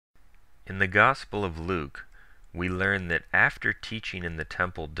In the Gospel of Luke, we learn that after teaching in the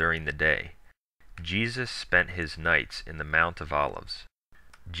temple during the day, Jesus spent his nights in the Mount of Olives.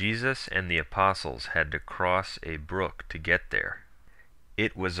 Jesus and the apostles had to cross a brook to get there.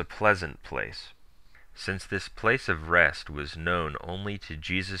 It was a pleasant place. Since this place of rest was known only to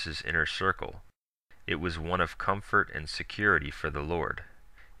Jesus' inner circle, it was one of comfort and security for the Lord.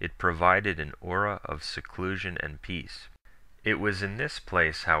 It provided an aura of seclusion and peace. It was in this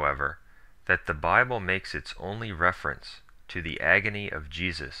place, however, that the Bible makes its only reference to the agony of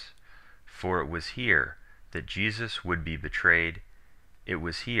Jesus, for it was here that Jesus would be betrayed. It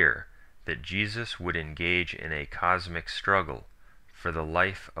was here that Jesus would engage in a cosmic struggle for the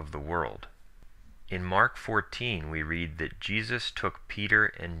life of the world. In Mark 14 we read that Jesus took Peter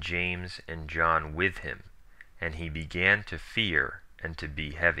and James and John with him, and he began to fear and to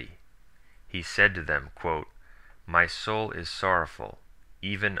be heavy. He said to them, quote, "My soul is sorrowful,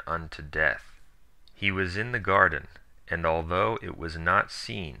 even unto death." He was in the garden, and although it was not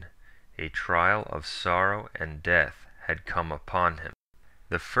seen, a trial of sorrow and death had come upon him.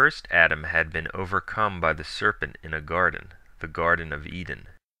 The first Adam had been overcome by the serpent in a garden, the Garden of Eden.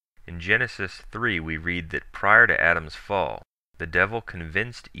 In Genesis 3 we read that prior to Adam's fall, the devil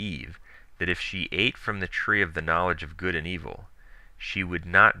convinced Eve that if she ate from the tree of the knowledge of good and evil, she would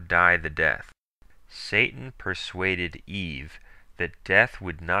not die the death. Satan persuaded Eve that death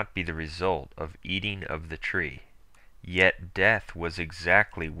would not be the result of eating of the tree. Yet death was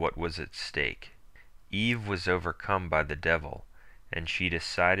exactly what was at stake. Eve was overcome by the devil, and she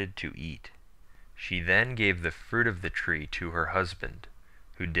decided to eat. She then gave the fruit of the tree to her husband,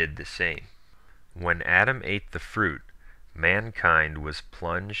 who did the same. When Adam ate the fruit, mankind was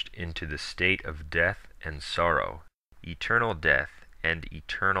plunged into the state of death and sorrow, eternal death and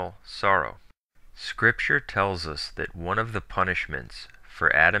eternal sorrow. Scripture tells us that one of the punishments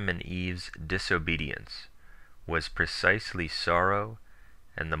for Adam and Eve's disobedience was precisely sorrow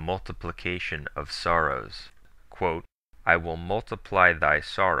and the multiplication of sorrows. Quote, "I will multiply thy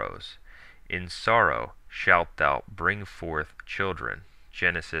sorrows. In sorrow shalt thou bring forth children."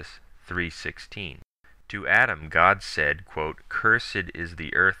 Genesis 3:16. To Adam God said, quote, "Cursed is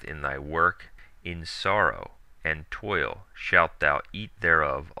the earth in thy work, in sorrow and toil shalt thou eat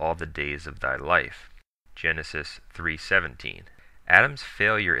thereof all the days of thy life." Genesis 3:17. Adam's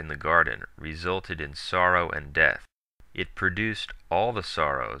failure in the garden resulted in sorrow and death. It produced all the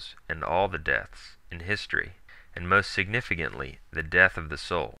sorrows and all the deaths in history, and most significantly, the death of the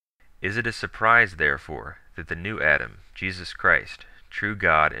soul. Is it a surprise, therefore, that the new Adam, Jesus Christ, true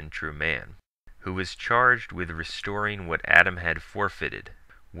God and true man, who was charged with restoring what Adam had forfeited,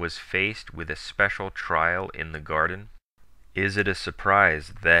 was faced with a special trial in the garden? Is it a surprise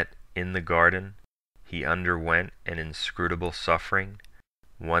that, in the garden, he underwent an inscrutable suffering,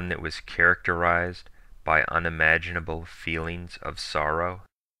 one that was characterized by unimaginable feelings of sorrow?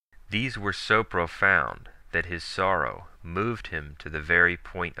 These were so profound that his sorrow moved him to the very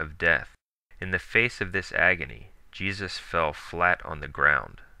point of death. In the face of this agony, Jesus fell flat on the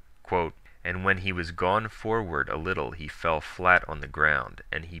ground. Quote, "And when he was gone forward a little, he fell flat on the ground,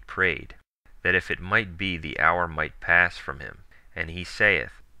 and he prayed, that if it might be, the hour might pass from him. And he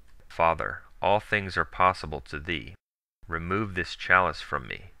saith, Father, all things are possible to thee. Remove this chalice from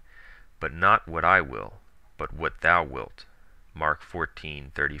me. But not what I will, but what thou wilt." Mark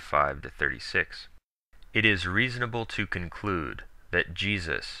 14:35-36. It is reasonable to conclude that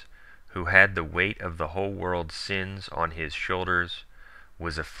Jesus, who had the weight of the whole world's sins on his shoulders,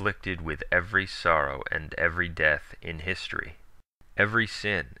 was afflicted with every sorrow and every death in history. Every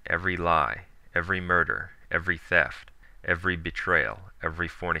sin, every lie, every murder, every theft, every betrayal, every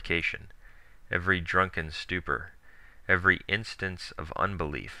fornication, every drunken stupor, every instance of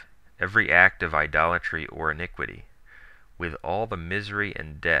unbelief, every act of idolatry or iniquity, with all the misery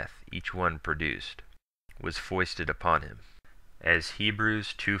and death each one produced, was foisted upon him. As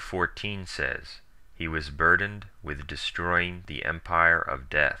Hebrews 2:14 says, he was burdened with destroying the empire of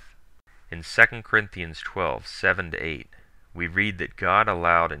death. In 2 Corinthians 12:7-8, we read that God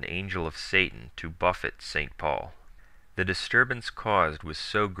allowed an angel of Satan to buffet St. Paul. The disturbance caused was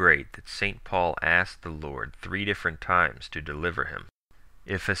so great that St. Paul asked the Lord 3 different times to deliver him.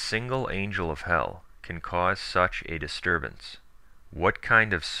 If a single angel of hell can cause such a disturbance, what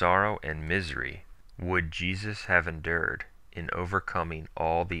kind of sorrow and misery would Jesus have endured in overcoming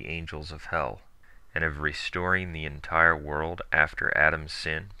all the angels of hell, and of restoring the entire world after Adam's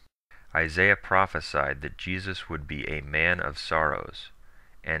sin? Isaiah prophesied that Jesus would be a man of sorrows,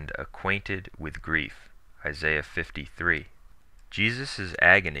 and acquainted with grief. Isaiah 53. Jesus'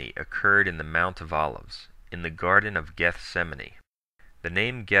 agony occurred in the Mount of Olives, in the Garden of Gethsemane. The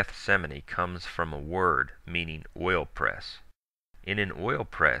name Gethsemane comes from a word meaning oil press. In an oil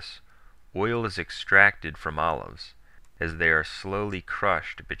press, oil is extracted from olives, as they are slowly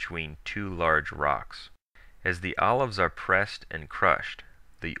crushed between two large rocks. As the olives are pressed and crushed,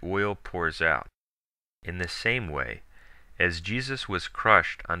 the oil pours out. In the same way, as Jesus was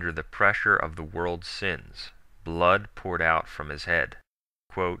crushed under the pressure of the world's sins, blood poured out from his head.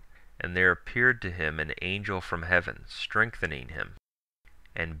 Quote, "And there appeared to him an angel from heaven, strengthening him.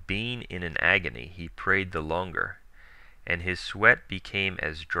 And being in an agony, he prayed the longer, and his sweat became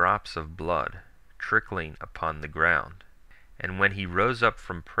as drops of blood, trickling upon the ground. And when he rose up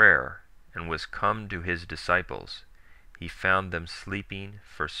from prayer, and was come to his disciples, he found them sleeping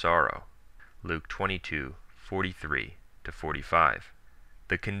for sorrow." Luke 22:43-45.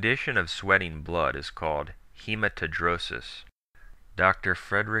 The condition of sweating blood is called hematidrosis. Dr.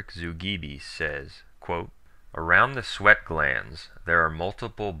 Frederick Zugibe says, quote, "Around the sweat glands there are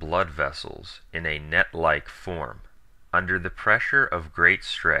multiple blood vessels in a net-like form. Under the pressure of great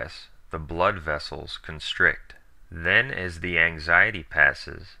stress, the blood vessels constrict. Then, as the anxiety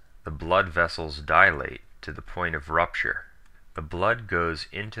passes, the blood vessels dilate to the point of rupture. The blood goes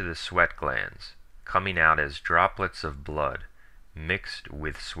into the sweat glands, coming out as droplets of blood mixed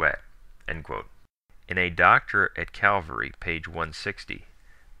with sweat." End quote. In A Doctor at Calvary, page 160,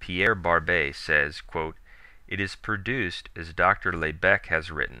 Pierre Barbet says, quote, "It is produced, as Dr. Lebec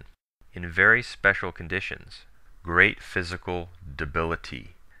has written, in very special conditions, great physical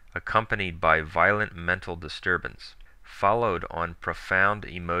debility, accompanied by violent mental disturbance, followed on profound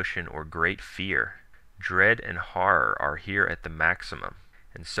emotion or great fear. Dread and horror are here at the maximum,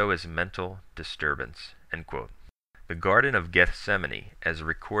 and so is mental disturbance." End quote. The Garden of Gethsemane, as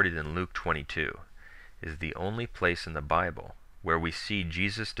recorded in Luke 22, is the only place in the Bible where we see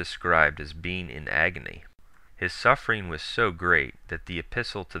Jesus described as being in agony. His suffering was so great that the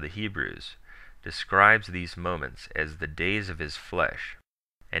Epistle to the Hebrews describes these moments as the days of his flesh,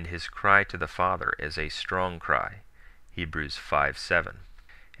 and his cry to the Father as a strong cry, Hebrews 5:7.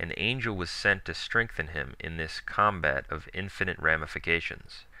 An angel was sent to strengthen him in this combat of infinite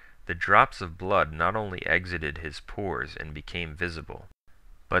ramifications. The drops of blood not only exited his pores and became visible,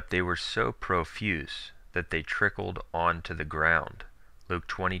 but they were so profuse that they trickled onto the ground, Luke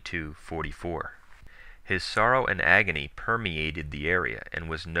 22:44. His sorrow and agony permeated the area and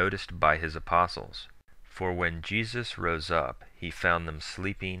was noticed by his apostles. For when Jesus rose up, he found them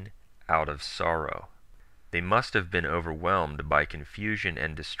sleeping out of sorrow. They must have been overwhelmed by confusion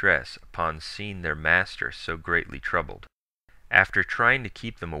and distress upon seeing their master so greatly troubled. After trying to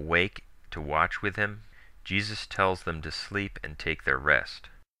keep them awake to watch with him, Jesus tells them to sleep and take their rest.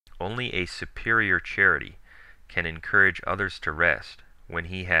 Only a superior charity can encourage others to rest when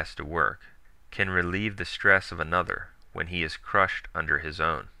he has to work, can relieve the stress of another when he is crushed under his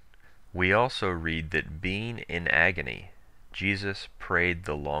own. We also read that being in agony, Jesus prayed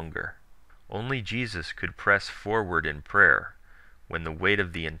the longer. Only Jesus could press forward in prayer when the weight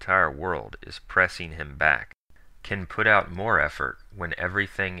of the entire world is pressing him back, can put out more effort when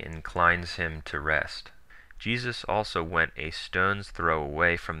everything inclines him to rest. Jesus also went a stone's throw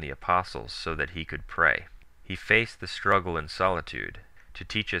away from the apostles so that he could pray. He faced the struggle in solitude to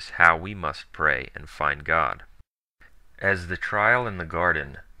teach us how we must pray and find God. As the trial in the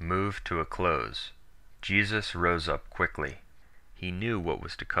garden moved to a close, Jesus rose up quickly. He knew what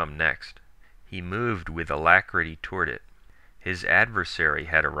was to come next. He moved with alacrity toward it. His adversary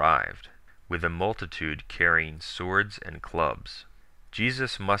had arrived, with a multitude carrying swords and clubs.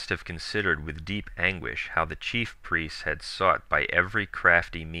 Jesus must have considered with deep anguish how the chief priests had sought by every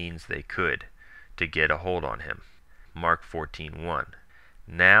crafty means they could to get a hold on him. Mark 14:1.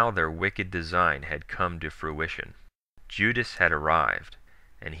 Now their wicked design had come to fruition. Judas had arrived,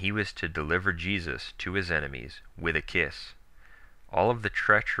 and he was to deliver Jesus to his enemies with a kiss. All of the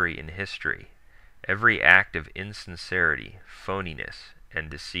treachery in history, every act of insincerity, phoniness, and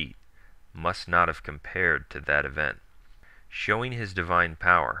deceit must not have compared to that event. Showing his divine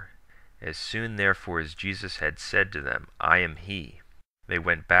power, as soon therefore as Jesus had said to them, "I am he," they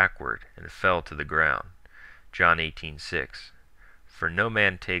went backward and fell to the ground. John 18:6. For no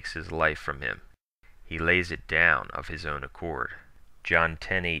man takes his life from him. He lays it down of his own accord. John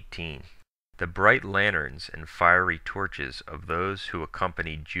 10:18. The bright lanterns and fiery torches of those who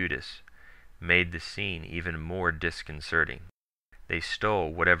accompanied Judas made the scene even more disconcerting. They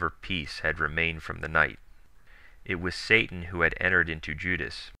stole whatever peace had remained from the night. It was Satan who had entered into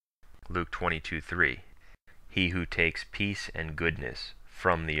Judas. Luke 22:3. He who takes peace and goodness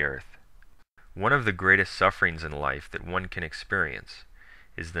from the earth. One of the greatest sufferings in life that one can experience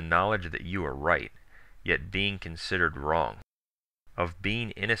is the knowledge that you are right, yet being considered wrong. of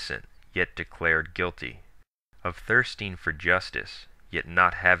being innocent, yet declared guilty, of thirsting for justice, yet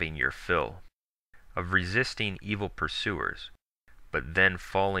not having your fill, of resisting evil pursuers, but then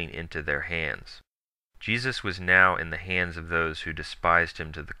falling into their hands. Jesus was now in the hands of those who despised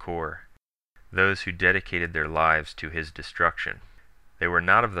him to the core, those who dedicated their lives to his destruction. They were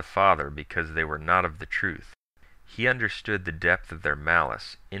not of the Father because they were not of the truth. He understood the depth of their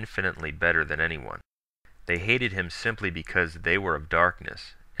malice infinitely better than anyone. They hated him simply because they were of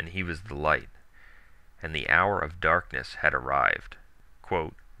darkness, and he was the light. And the hour of darkness had arrived.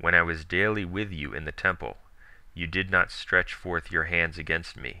 Quote, "When I was daily with you in the temple, you did not stretch forth your hands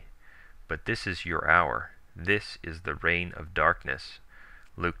against me. But this is your hour. This is the reign of darkness."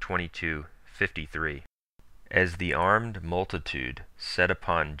 Luke 22:53. As the armed multitude set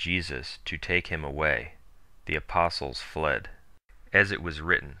upon Jesus to take him away, the apostles fled. As it was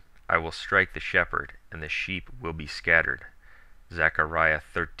written, "I will strike the shepherd, and the sheep will be scattered." Zechariah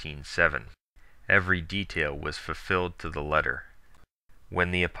 13:7. Every detail was fulfilled to the letter.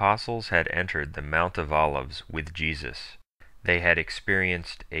 When the apostles had entered the Mount of Olives with Jesus, they had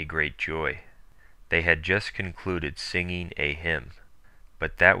experienced a great joy. They had just concluded singing a hymn,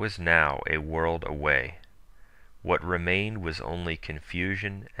 but that was now a world away. What remained was only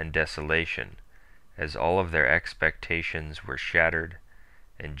confusion and desolation, as all of their expectations were shattered,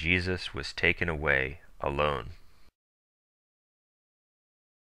 and Jesus was taken away alone.